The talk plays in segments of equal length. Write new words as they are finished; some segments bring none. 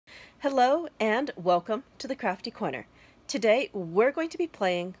Hello and welcome to the Crafty Corner. Today we're going to be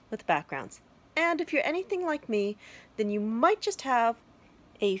playing with backgrounds. And if you're anything like me, then you might just have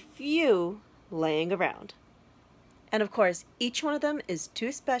a few laying around. And of course, each one of them is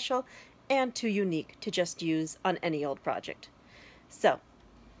too special and too unique to just use on any old project. So,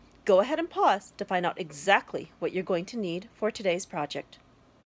 go ahead and pause to find out exactly what you're going to need for today's project.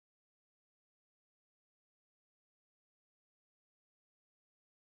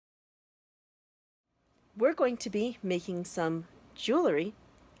 We're going to be making some jewelry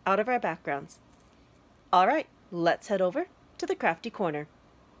out of our backgrounds. Alright, let's head over to the Crafty Corner.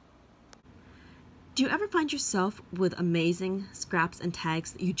 Do you ever find yourself with amazing scraps and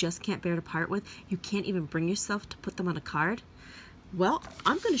tags that you just can't bear to part with? You can't even bring yourself to put them on a card? Well,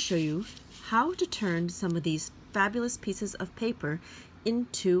 I'm going to show you how to turn some of these fabulous pieces of paper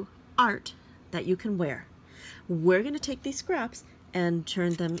into art that you can wear. We're going to take these scraps and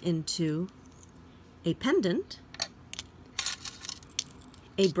turn them into a pendant,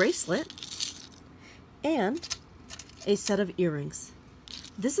 a bracelet, and a set of earrings.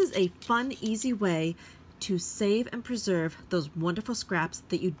 This is a fun, easy way to save and preserve those wonderful scraps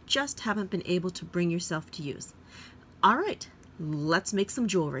that you just haven't been able to bring yourself to use. All right, let's make some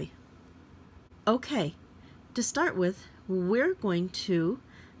jewelry. Okay, to start with, we're going to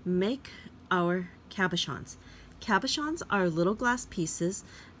make our cabochons. Cabochons are little glass pieces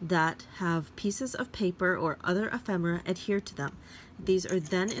that have pieces of paper or other ephemera adhered to them. These are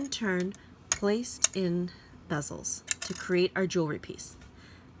then in turn placed in bezels to create our jewelry piece.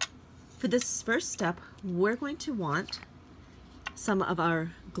 For this first step, we're going to want some of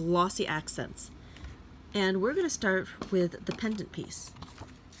our glossy accents. And we're going to start with the pendant piece.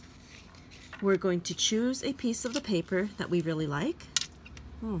 We're going to choose a piece of the paper that we really like.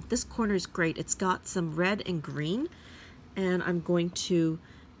 This corner is great. It's got some red and green, and I'm going to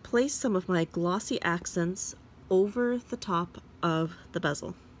place some of my glossy accents over the top of the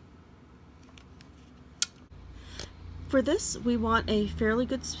bezel. For this, we want a fairly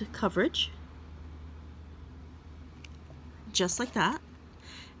good coverage, just like that,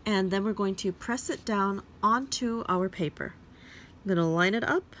 and then we're going to press it down onto our paper. I'm going to line it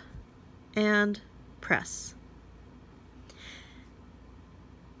up and press.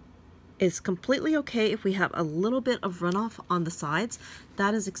 It's completely okay if we have a little bit of runoff on the sides.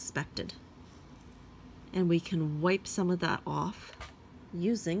 That is expected. And we can wipe some of that off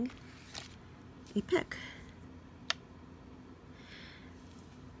using a pick.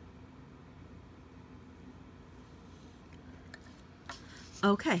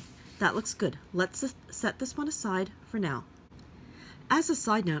 Okay, that looks good. Let's set this one aside for now. As a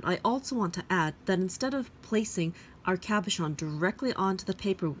side note, I also want to add that instead of placing our cabochon directly onto the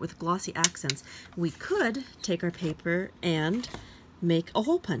paper with glossy accents, we could take our paper and make a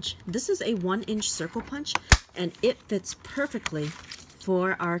hole punch. This is a 1-inch circle punch, and it fits perfectly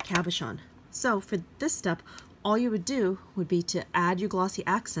for our cabochon. So for this step, all you would do would be to add your glossy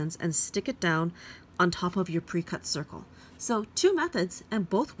accents and stick it down on top of your pre-cut circle. So 2 methods, and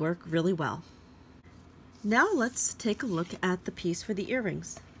both work really well. Now let's take a look at the piece for the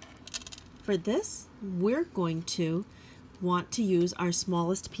earrings. For this, we're going to want to use our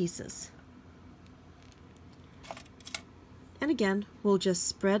smallest pieces. And again, we'll just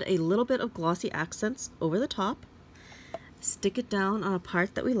spread a little bit of glossy accents over the top, stick it down on a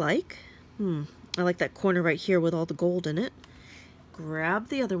part that we like. I like that corner right here with all the gold in it. Grab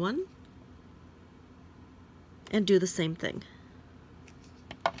the other one and do the same thing.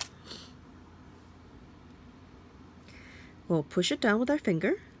 We'll push it down with our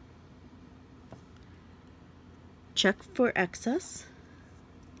finger. Check for excess.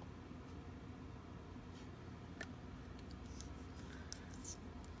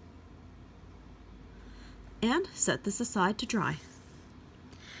 And set this aside to dry.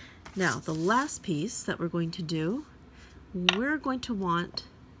 Now, the last piece that we're going to do, we're going to want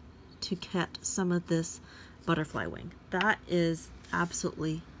to cut some of this butterfly wing. That is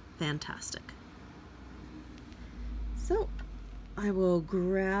absolutely fantastic. So, I will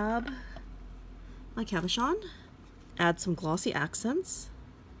grab my cabochon, add some glossy accents,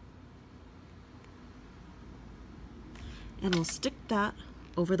 and we'll stick that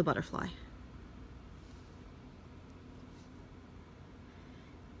over the butterfly.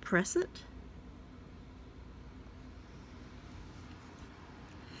 Press it,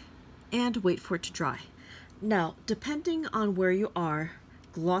 and wait for it to dry. Now, depending on where you are,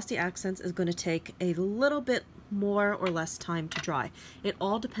 glossy accents is going to take a little bit more or less time to dry. It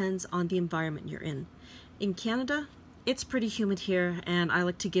all depends on the environment you're in. In Canada, it's pretty humid here, and I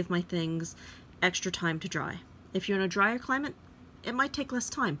like to give my things extra time to dry. If you're in a drier climate, it might take less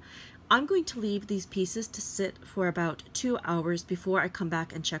time. I'm going to leave these pieces to sit for about 2 hours before I come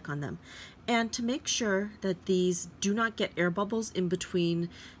back and check on them. And to make sure that these do not get air bubbles in between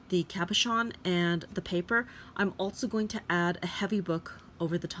the cabochon and the paper, I'm also going to add a heavy book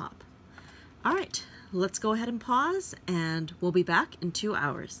over the top. All right, let's go ahead and pause, and we'll be back in 2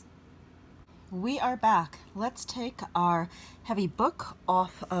 hours. We are back. Let's take our heavy book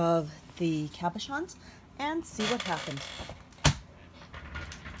off of the cabochons and see what happened.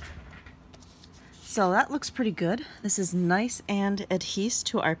 So that looks pretty good. This is nice and adhesive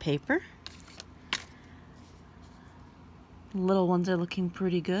to our paper. Little ones are looking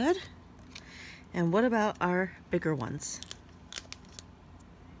pretty good. And what about our bigger ones?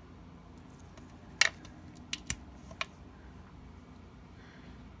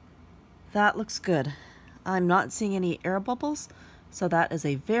 That looks good. I'm not seeing any air bubbles, so that is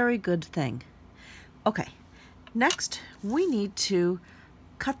a very good thing. Okay, next we need to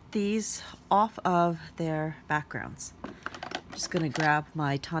cut these off of their backgrounds. I'm just going to grab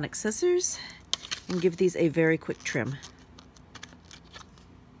my tonic scissors and give these a very quick trim.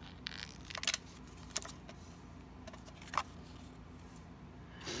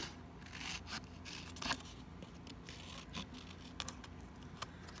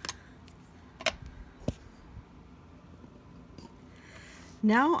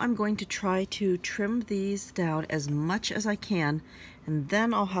 Now I'm going to try to trim these down as much as I can, and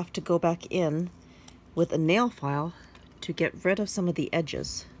then I'll have to go back in with a nail file to get rid of some of the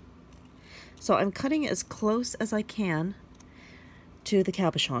edges. So I'm cutting as close as I can to the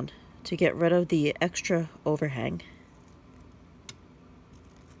cabochon to get rid of the extra overhang.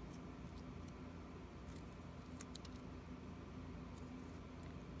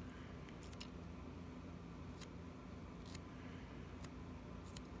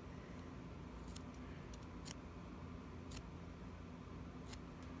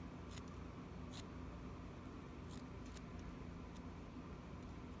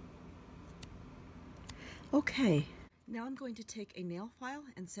 Okay, now I'm going to take a nail file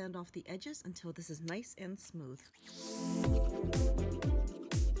and sand off the edges until this is nice and smooth.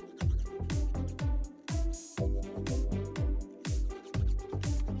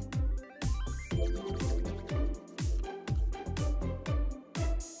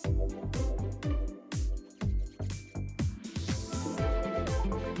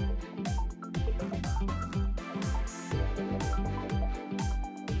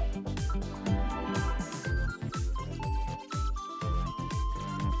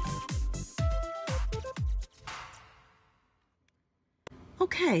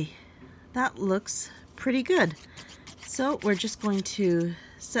 Okay, that looks pretty good. So we're just going to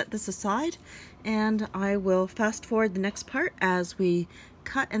set this aside, and I will fast forward the next part as we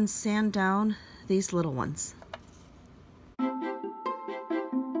cut and sand down these little ones.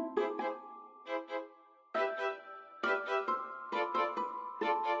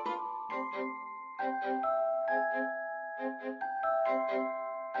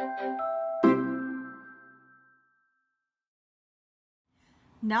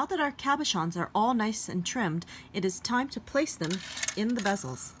 Now that our cabochons are all nice and trimmed, it is time to place them in the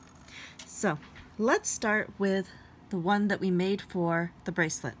bezels. So let's start with the one that we made for the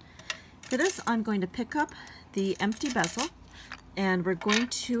bracelet. For this, I'm going to pick up the empty bezel, and we're going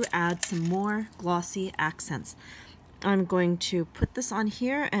to add some more glossy accents. I'm going to put this on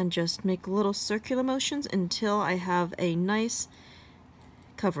here and just make little circular motions until I have a nice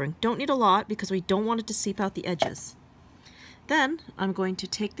covering. Don't need a lot because we don't want it to seep out the edges. Then I'm going to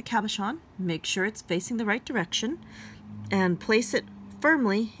take the cabochon, make sure it's facing the right direction, and place it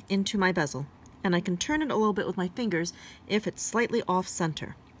firmly into my bezel. And I can turn it a little bit with my fingers if it's slightly off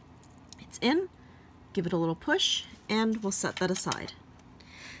center. It's in, give it a little push, and we'll set that aside.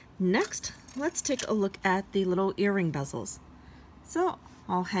 Next, let's take a look at the little earring bezels. So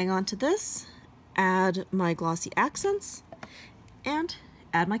I'll hang on to this, add my glossy accents, and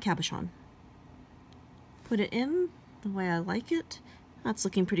add my cabochon. Put it in the way I like it. That's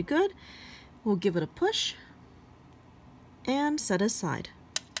looking pretty good. We'll give it a push and set aside.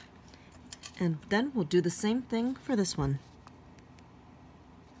 And then we'll do the same thing for this one.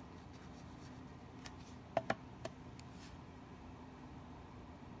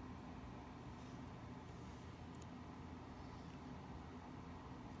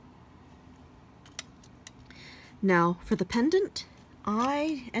 Now for the pendant,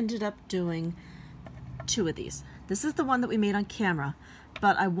 I ended up doing 2 of these. This is the one that we made on camera,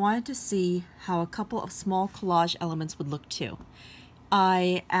 but I wanted to see how a couple of small collage elements would look too.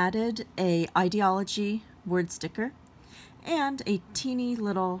 I added a ideology word sticker and a teeny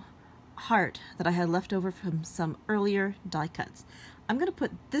little heart that I had left over from some earlier die cuts. I'm going to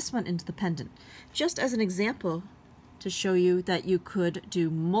put this one into the pendant, just as an example to show you that you could do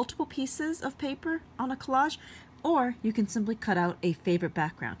multiple pieces of paper on a collage, or you can simply cut out a favorite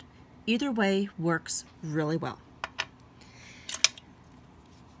background. Either way works really well.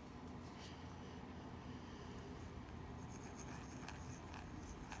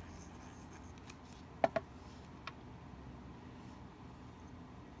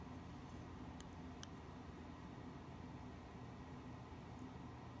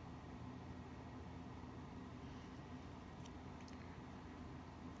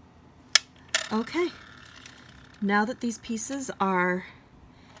 Okay, now that these pieces are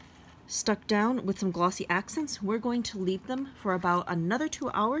stuck down with some glossy accents, we're going to leave them for about another 2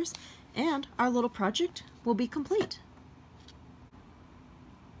 hours and our little project will be complete.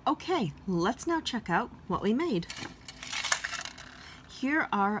 Okay, let's now check out what we made. Here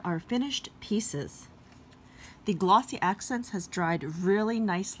are our finished pieces. The glossy accents has dried really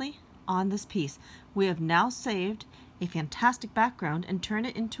nicely on this piece. We have now saved a fantastic background and turn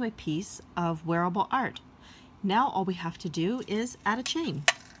it into a piece of wearable art. Now all we have to do is add a chain.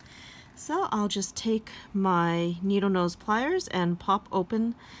 So I'll just take my needle nose pliers and pop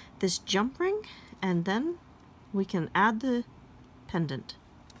open this jump ring, and then we can add the pendant.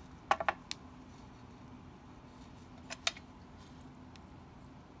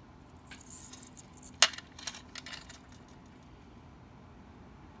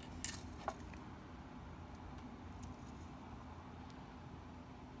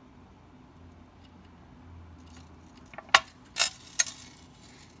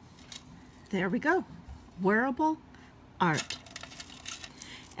 There we go, wearable art.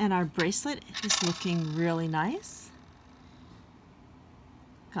 And our bracelet is looking really nice.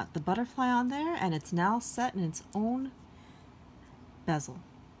 Got the butterfly on there and it's now set in its own bezel.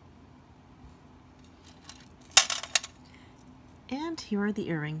 And here are the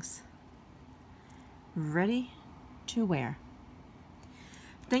earrings, ready to wear.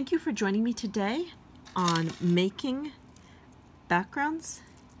 Thank you for joining me today on making backgrounds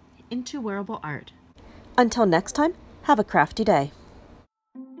into wearable art. Until next time, have a crafty day.